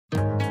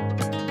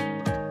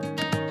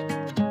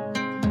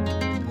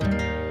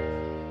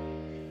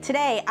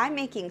Today I'm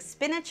making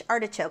spinach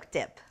artichoke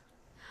dip.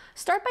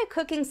 Start by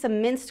cooking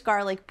some minced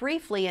garlic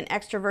briefly in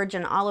extra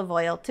virgin olive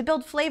oil to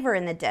build flavor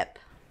in the dip.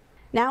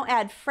 Now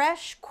add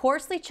fresh,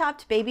 coarsely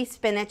chopped baby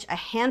spinach a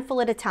handful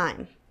at a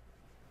time.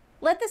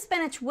 Let the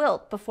spinach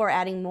wilt before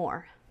adding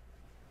more.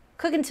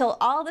 Cook until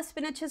all the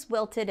spinach is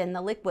wilted and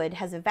the liquid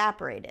has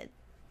evaporated.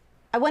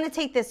 I want to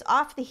take this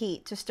off the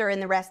heat to stir in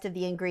the rest of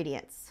the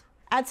ingredients.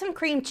 Add some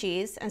cream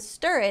cheese and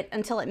stir it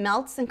until it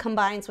melts and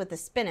combines with the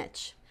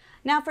spinach.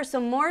 Now for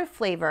some more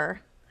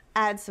flavor,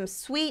 add some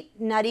sweet,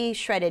 nutty,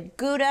 shredded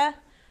Gouda,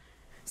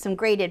 some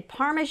grated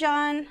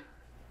Parmesan,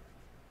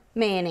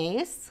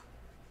 mayonnaise,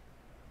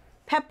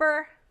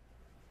 pepper,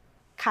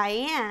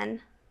 cayenne,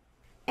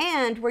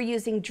 and we're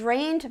using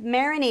drained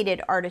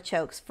marinated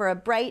artichokes for a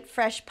bright,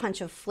 fresh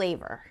punch of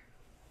flavor.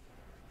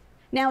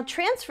 Now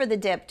transfer the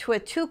dip to a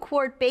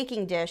 2-quart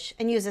baking dish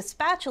and use a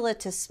spatula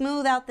to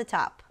smooth out the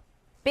top.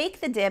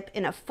 Bake the dip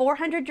in a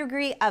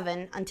 400-degree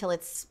oven until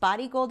it's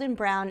spotty golden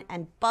brown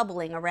and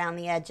bubbling around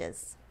the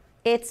edges.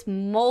 It's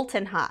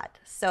molten hot,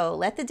 so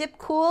let the dip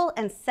cool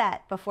and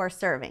set before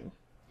serving.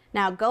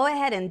 Now go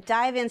ahead and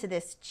dive into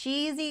this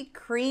cheesy,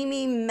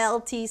 creamy,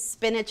 melty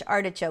spinach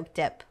artichoke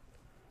dip.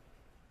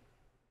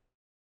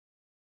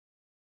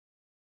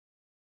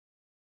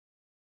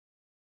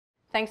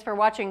 Thanks for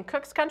watching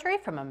Cook's Country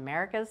from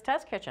America's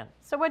Test Kitchen.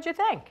 So what'd you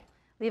think?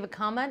 Leave a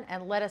comment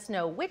and let us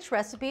know which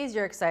recipes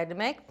you're excited to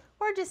make,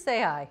 or just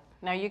say hi.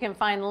 Now you can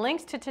find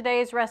links to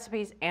today's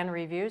recipes and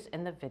reviews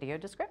in the video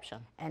description.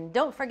 And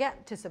don't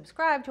forget to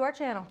subscribe to our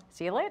channel.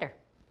 See you later.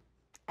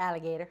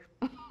 Alligator.